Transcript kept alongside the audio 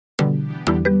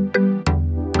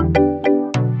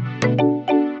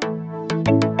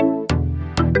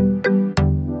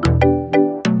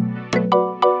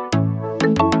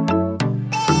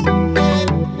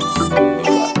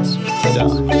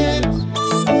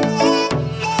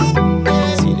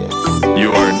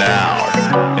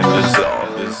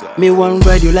Me want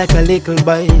ride you like a little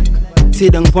bike.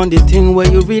 Sit down on the thing where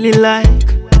you really like.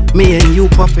 Me and you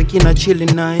perfect in a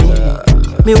chilling night.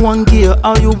 Me want give you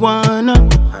all you wanna.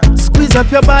 Squeeze up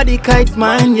your body, kite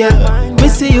mine, yeah. Me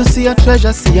see you, see your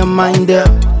treasure, see your mind, yeah.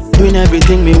 Doing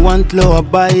everything me want, low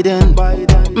abiding.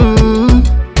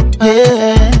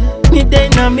 Yeah. Me day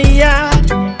na me yard.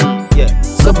 Yeah.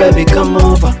 So baby come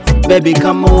over, baby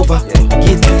come over.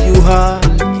 Give to you hard.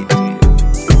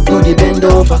 Do the bend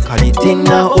over, call the thing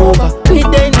now over. Me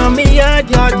day na me yard,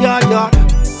 yard, yard, yard.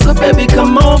 So baby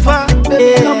come over,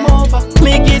 baby come over.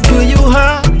 Me give to you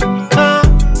hard.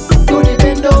 Do the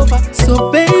bend over.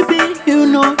 So baby, you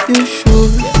know you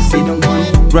should. Yeah, sit down on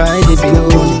it, ride it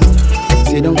good.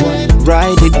 Sit down on it,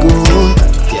 ride it good.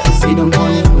 Yeah, sit down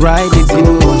on it, ride it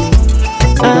good.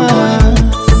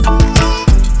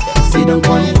 Sit down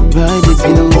on it, ride it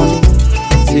good.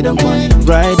 Sit down on it,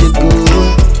 ride it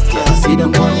good. Yeah, sit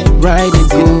down on it, ride it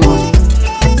good.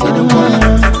 Sit down on it.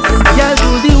 Yeah, do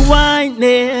the wine,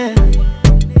 yeah.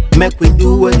 Make we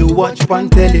do what you watch on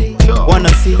telly. Wanna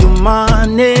see you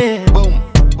money.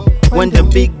 When the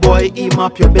big boy eat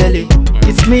up your belly.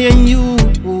 It's me and you.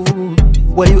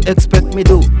 What you expect me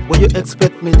do? What you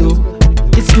expect me do?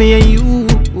 It's me and you.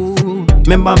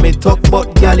 Remember me talk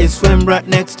about girl, it swim right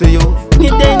next to you. Me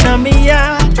day na me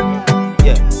yard.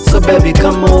 Yeah. So baby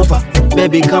come over,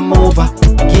 baby come over.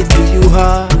 Give to you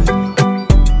hard.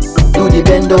 Do the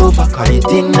bend over, call the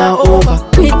thing now over.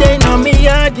 Me day na me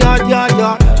yard, yard, yard,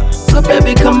 yard. So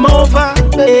baby come over,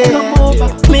 baby come over.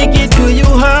 Me give to you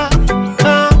hard.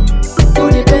 Do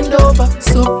the bend over.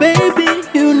 So baby,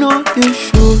 you know you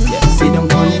should. Yeah, sit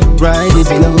down on it, ride it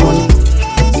good.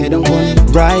 Sit down on it,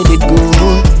 ride it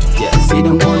good. Yeah, sit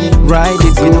down on it, ride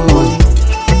it good.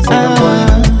 Sit down on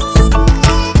it.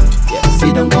 Yeah,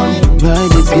 sit down on it,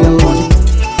 ride it good.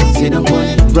 Sit down on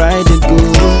it, ride it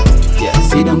good. Yeah,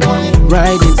 sit down on it,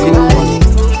 ride it good.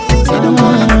 Sit down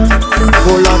on it.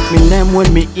 Pull up me name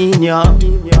when me in ya.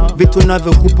 Vitu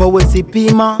navyokupa wezi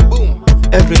pima.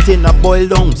 Everything a boil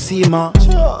down sima.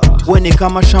 When it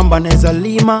come a shamba neza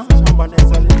lima.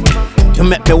 You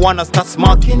make me wanna start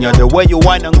smoking ya. The way you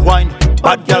whine and grind.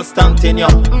 Bad girl stunting ya.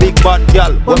 Big bad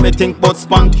girl when me think about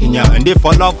spanking ya. And if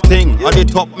I love thing at the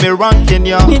top me ranking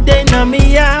ya. Me day na me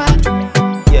yard.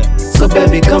 Yeah. So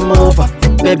baby come over,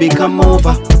 baby come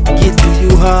over. Give to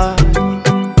you hard.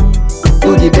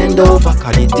 Do the bend over,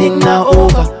 call the thing now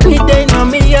over. Me day na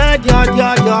me yard, yard,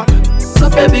 yard, yard. So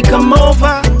baby come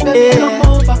over, baby come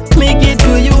over. Me give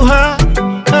to you hard.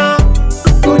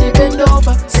 Do the bend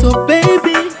over. So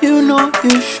baby, you know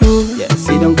you should. Yeah,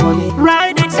 sit down on it,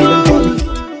 ride it good.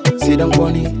 Sit down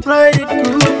on it, ride it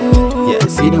good. Yeah,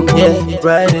 sit down on it,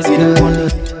 ride it. Sit down on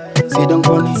it, sit down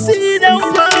on it, sit down on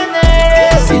it.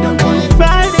 Yeah, sit down on it,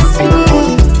 ride it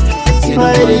good.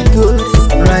 Ride it good,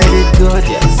 ride it good.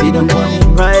 Yeah, sit down on it,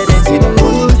 ride it. Sit down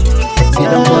on it, sit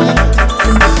down on it.